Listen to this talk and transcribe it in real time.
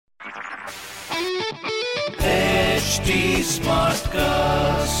HT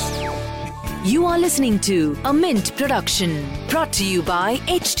Smartcast. You are listening to a Mint production brought to you by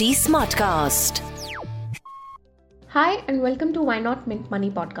HT Smartcast. Hi and welcome to Why Not Mint Money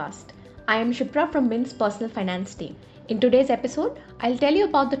podcast. I am Shipra from Mint's personal finance team. In today's episode, I'll tell you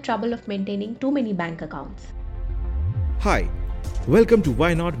about the trouble of maintaining too many bank accounts. Hi, welcome to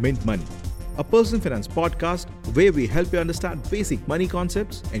Why Not Mint Money, a personal finance podcast where we help you understand basic money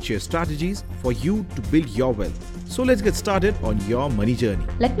concepts and share strategies for you to build your wealth. So let's get started on your money journey.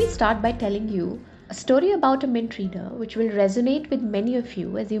 Let me start by telling you a story about a Mint reader which will resonate with many of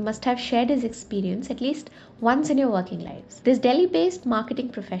you, as you must have shared his experience at least once in your working lives. This Delhi-based marketing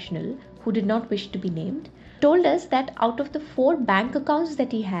professional, who did not wish to be named, told us that out of the 4 bank accounts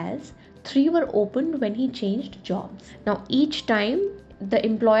that he has, 3 were opened when he changed jobs. Now, each time the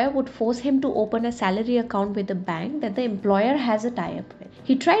employer would force him to open a salary account with the bank that the employer has a tie-up with.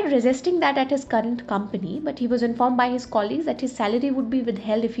 He tried resisting that at his current company, but he was informed by his colleagues that his salary would be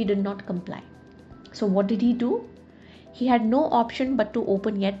withheld if he did not comply. So what did he do? He had no option but to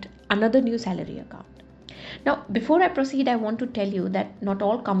open yet another new salary account. Now, before I proceed, I want to tell you that not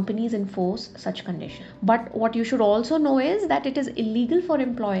all companies enforce such conditions. But what you should also know is that it is illegal for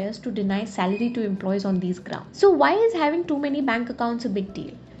employers to deny salary to employees on these grounds. So why is having too many bank accounts a big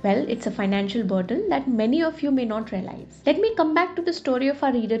deal? Well, it's a financial burden that many of you may not realize. Let me come back to the story of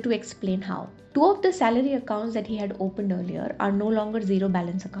our reader to explain how. 2 of the salary accounts that he had opened earlier are no longer zero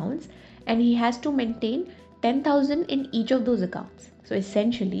balance accounts, and he has to maintain 10,000 in each of those accounts. So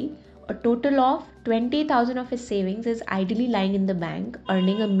essentially, a total of 20,000 of his savings is ideally lying in the bank,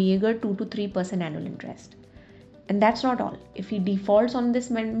 earning a meager 2 to 3% annual interest. And that's not all. If he defaults on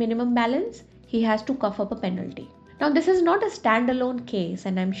this minimum balance, he has to cough up a penalty. Now, this is not a standalone case,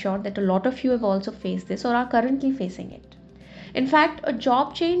 and I'm sure that a lot of you have also faced this or are currently facing it. In fact, a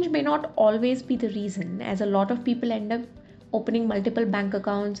job change may not always be the reason, as a lot of people end up opening multiple bank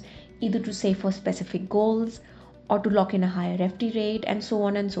accounts either to save for specific goals or to lock in a higher FD rate, and so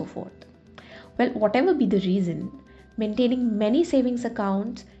on and so forth. Well, whatever be the reason, maintaining many savings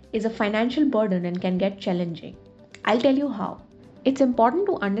accounts is a financial burden and can get challenging. I'll tell you how. It's important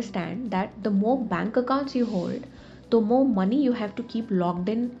to understand that the more bank accounts you hold, the more money you have to keep logged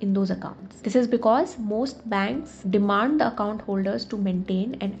in those accounts. This is because most banks demand the account holders to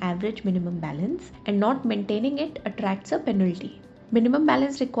maintain an average minimum balance, and not maintaining it attracts a penalty. Minimum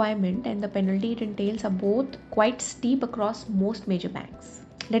balance requirement and the penalty it entails are both quite steep across most major banks.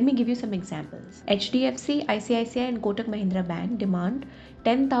 Let me give you some examples. HDFC, ICICI and Kotak Mahindra Bank demand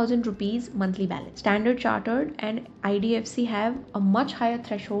 10,000 rupees monthly balance. Standard Chartered and IDFC have a much higher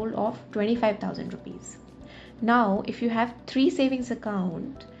threshold of 25,000 rupees. Now, if you have 3 savings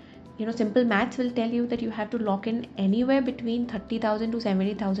accounts, simple maths will tell you that you have to lock in anywhere between 30,000 to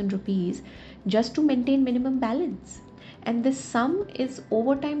 70,000 rupees just to maintain minimum balance. And this sum is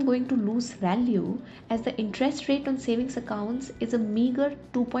over time going to lose value, as the interest rate on savings accounts is a meager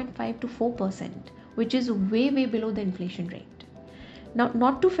 2.5 to 4%, which is way below the inflation rate. Now,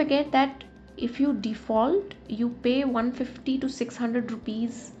 not to forget that if you default, you pay 150 to 600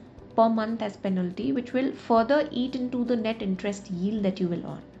 rupees per month as penalty, which will further eat into the net interest yield that you will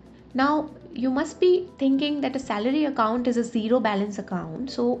earn. Now, you must be thinking that a salary account is a zero balance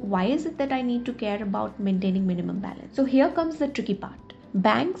account. So why is it that I need to care about maintaining minimum balance? So here comes the tricky part.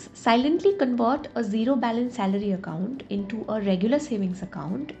 Banks silently convert a zero balance salary account into a regular savings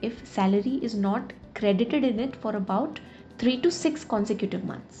account if salary is not credited in it for about 3 to 6 consecutive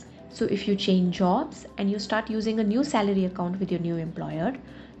months. So if you change jobs and you start using a new salary account with your new employer,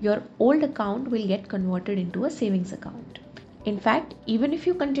 your old account will get converted into a savings account. In fact, even if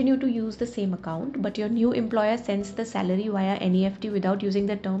you continue to use the same account, but your new employer sends the salary via NEFT without using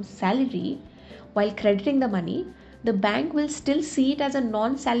the term salary while crediting the money, the bank will still see it as a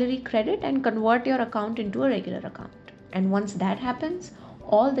non-salary credit and convert your account into a regular account. And once that happens,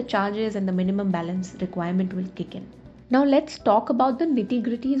 all the charges and the minimum balance requirement will kick in. Now let's talk about the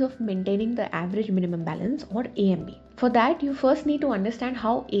nitty-gritties of maintaining the average minimum balance, or AMB. For that, you first need to understand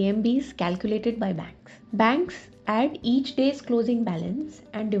how AMB is calculated by banks. Banks add each day's closing balance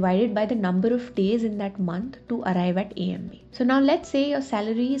and divide it by the number of days in that month to arrive at AMB. So now let's say your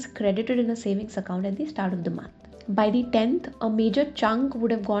salary is credited in a savings account at the start of the month. By the 10th, a major chunk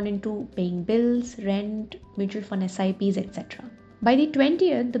would have gone into paying bills, rent, mutual fund SIPs, etc. By the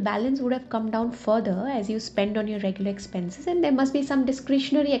 20th, the balance would have come down further as you spend on your regular expenses, and there must be some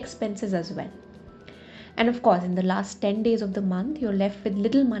discretionary expenses as well. And of course, in the last 10 days of the month, you're left with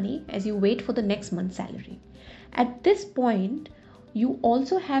little money as you wait for the next month's salary. At this point, you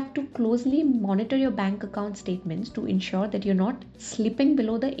also have to closely monitor your bank account statements to ensure that you're not slipping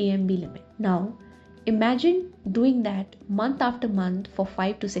below the AMB limit. Now, Imagine doing that month after month for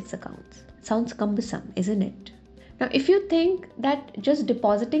 5 to 6 accounts. Sounds cumbersome, isn't it? Now, if you think that just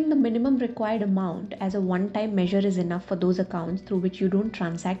depositing the minimum required amount as a one-time measure is enough for those accounts through which you don't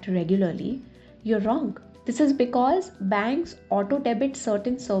transact regularly, you're wrong. This is because banks auto-debit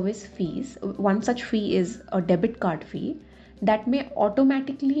certain service fees. One such fee is a debit card fee that may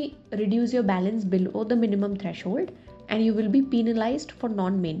automatically reduce your balance below the minimum threshold, and you will be penalized for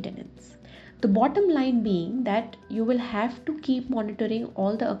non-maintenance. The bottom line being that you will have to keep monitoring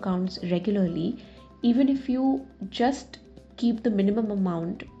all the accounts regularly, even if you just keep the minimum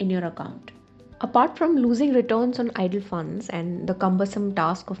amount in your account. Apart from losing returns on idle funds and the cumbersome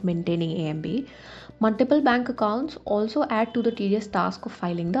task of maintaining AMB, multiple bank accounts also add to the tedious task of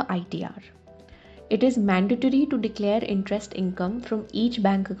filing the ITR. It is mandatory to declare interest income from each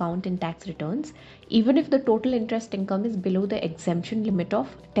bank account in tax returns, even if the total interest income is below the exemption limit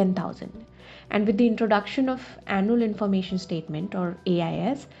of 10,000. And with the introduction of Annual Information Statement or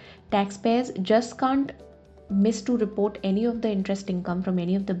AIS, taxpayers just can't miss to report any of the interest income from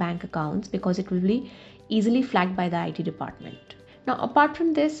any of the bank accounts because it will be easily flagged by the IT department. Now, apart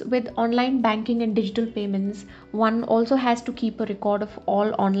from this, with online banking and digital payments, one also has to keep a record of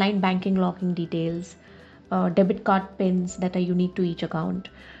all online banking login details, debit card pins that are unique to each account,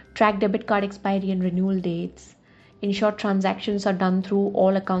 track debit card expiry and renewal dates, ensure transactions are done through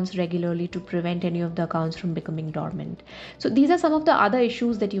all accounts regularly to prevent any of the accounts from becoming dormant. So these are some of the other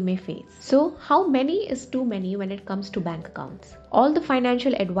issues that you may face. So how many is too many when it comes to bank accounts? All the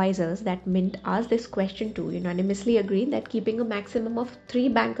financial advisors that Mint asked this question to unanimously agreed that keeping a maximum of 3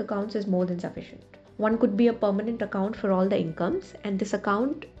 bank accounts is more than sufficient. One could be a permanent account for all the incomes, and this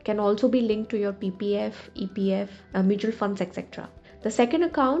account can also be linked to your PPF, EPF, mutual funds, etc. The second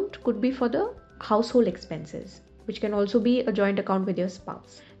account could be for the household expenses, which can also be a joint account with your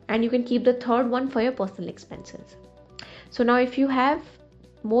spouse. And you can keep the third one for your personal expenses. So now if you have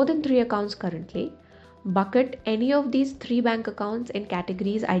more than 3 accounts currently, bucket any of these 3 bank accounts in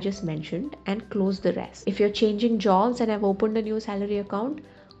categories I just mentioned and close the rest. If you're changing jobs and have opened a new salary account,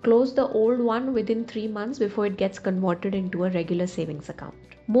 close the old one within 3 months before it gets converted into a regular savings account.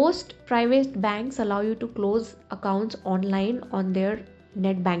 Most private banks allow you to close accounts online on their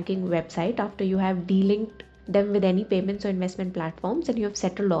net banking website after you have delinked them with any payments or investment platforms and you have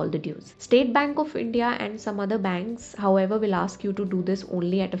settled all the dues. State Bank of India and some other banks, however, will ask you to do this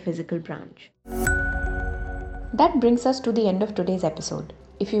only at a physical branch. That brings us to the end of today's episode.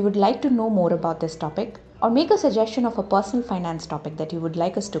 If you would like to know more about this topic or make a suggestion of a personal finance topic that you would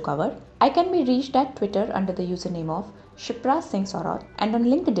like us to cover, I can be reached at Twitter under the username of Shipra Singh Saurabh and on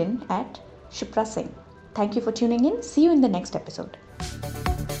LinkedIn at Shipra Singh. Thank you for tuning in. See you in the next episode.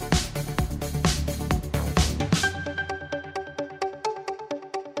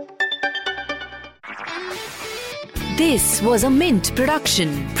 This was a Mint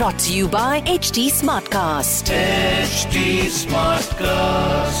production brought to you by HT Smartcast. HT Smartcast.